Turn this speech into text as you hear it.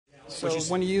So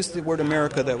when you used the word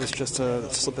America, that was just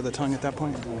a slip of the tongue at that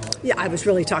point? Yeah, I was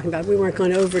really talking about we weren't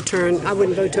going to overturn. I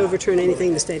wouldn't vote to overturn anything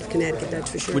in the state of Connecticut,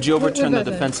 that's for sure. Would you overturn the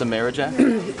Defense of Marriage Act?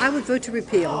 I would vote to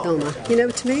repeal DOMA. You know,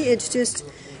 to me, it's just,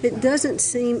 it doesn't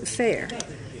seem fair.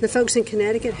 The folks in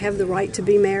Connecticut have the right to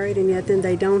be married, and yet then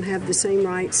they don't have the same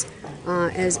rights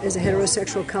as a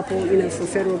heterosexual couple, you know, for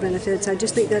federal benefits. I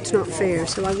just think that's not fair,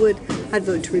 so I'd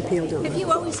vote to repeal DOMA. Have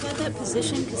you always had that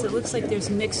position? Because it looks like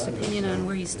there's mixed opinion on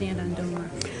where you stand on DOMA.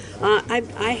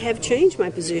 I have changed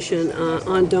my position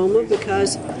on DOMA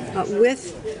because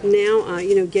with now,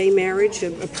 gay marriage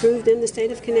approved in the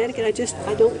state of Connecticut,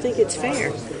 I don't think it's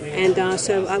fair. And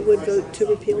so I would vote to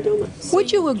repeal DOMA. So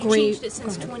would you agree? Changed it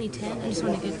since 2010. I just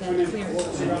want to get that clear.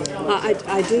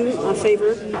 I do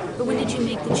favor. But when did you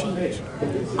make the change?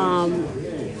 I'm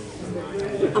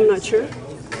not sure.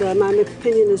 My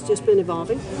opinion has just been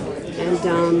evolving,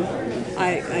 and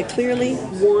I clearly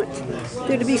want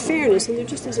there to be fairness, and there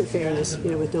just isn't fairness,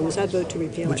 with DOMA. So I'd vote to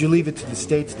repeal it. Would you leave it to the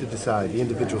states to decide, the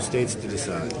individual states to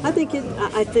decide? I think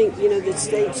that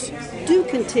states do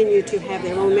continue to have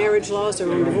their own marriage laws,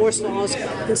 their own divorce laws,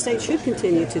 and states should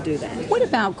continue to do that. What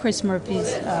about Chris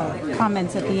Murphy's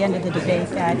comments at the end of the debate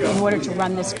that in order to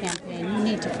run this campaign, you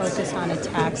need to focus on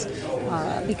attacks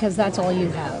because that's all you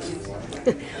have?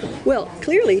 Well,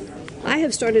 clearly, I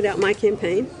have started out my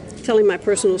campaign telling my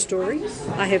personal story.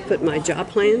 I have put my job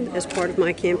plan as part of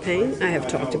my campaign. I have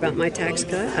talked about my tax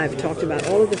cut. I've talked about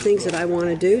all of the things that I want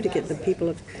to do to get the people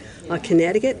of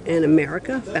Connecticut and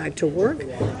America back to work.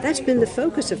 That's been the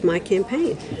focus of my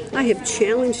campaign. I have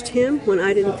challenged him when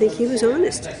I didn't think he was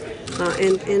honest.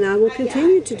 And I will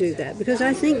continue to do that because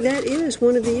I think that is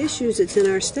one of the issues that's in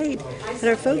our state, that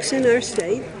our folks in our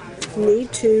state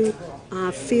need to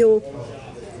feel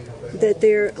that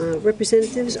their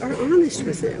representatives are honest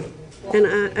with them. And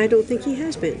I don't think he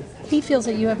has been. He feels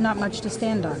that you have not much to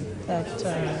stand on, that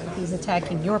he's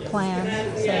attacking your plan,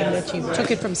 saying that you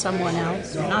took it from someone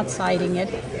else, you're not citing it.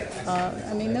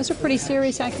 Those are pretty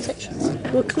serious accusations.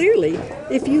 Well, clearly,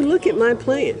 if you look at my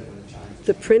plan,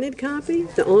 the printed copy,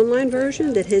 the online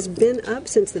version that has been up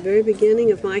since the very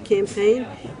beginning of my campaign,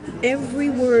 every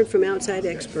word from outside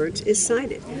experts is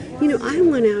cited. I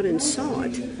went out and saw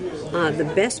it.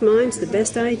 The best minds, the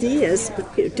best ideas,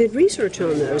 did research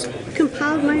on those,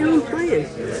 compiled my own plan,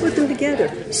 put them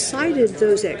together, cited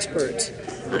those experts.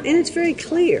 And it's very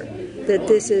clear that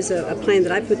this is a plan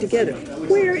that I put together.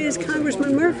 Where is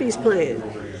Congressman Murphy's plan?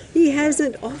 He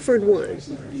hasn't offered one.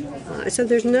 So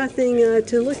there's nothing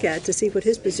to look at to see what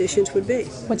his positions would be.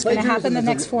 What's going to happen the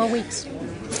next 4 weeks?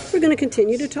 We're going to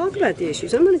continue to talk about the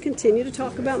issues. I'm going to continue to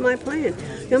talk about my plan.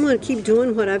 I'm going to keep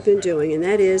doing what I've been doing, and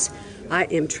that is I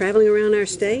am traveling around our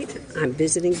state. I'm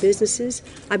visiting businesses.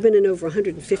 I've been in over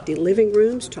 150 living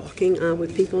rooms talking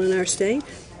with people in our state.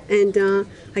 And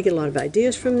I get a lot of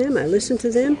ideas from them. I listen to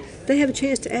them. They have a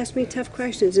chance to ask me tough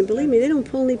questions. And believe me, they don't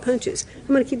pull any punches. I'm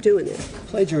going to keep doing that.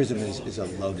 Plagiarism is a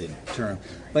loaded term.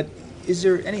 But is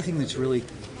there anything that's really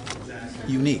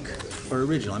unique or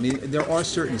original? There are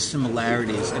certain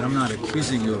similarities, and I'm not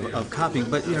accusing you of copying,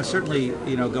 but certainly,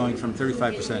 going from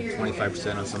 35% to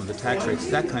 25% on some of the tax rates,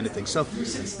 that kind of thing. So,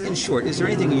 in short, is there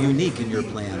anything unique in your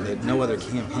plan that no other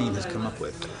campaign has come up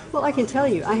with? Well, I can tell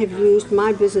you, I have used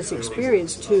my business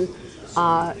experience to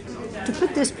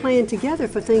put this plan together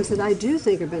for things that I do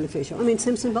think are beneficial.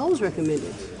 Simpson Bowles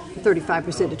recommended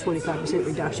 35% to 25%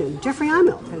 reduction. Jeffrey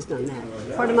Imelt has done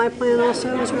that. Part of my plan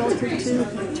also is relative to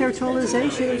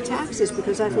territorialization of taxes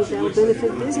because I think that will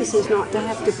benefit businesses not to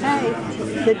have to pay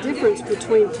the difference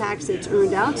between tax that's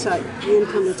earned outside, the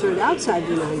income that's earned outside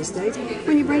the United States,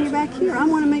 when you bring it back here. I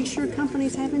want to make sure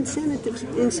companies have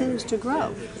incentives to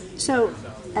grow. So,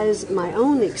 as my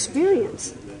own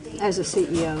experience as a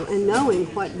CEO and knowing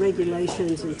what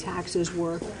regulations and taxes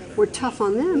were tough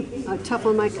on them, tough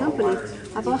on my company,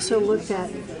 I've also looked at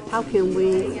how can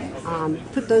we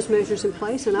put those measures in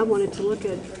place, and I wanted to look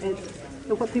at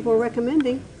what people are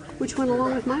recommending, which went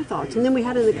along with my thoughts. And then we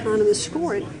had an economist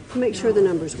score it to make sure the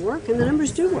numbers work, and the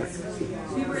numbers do work.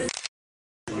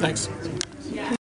 Thanks.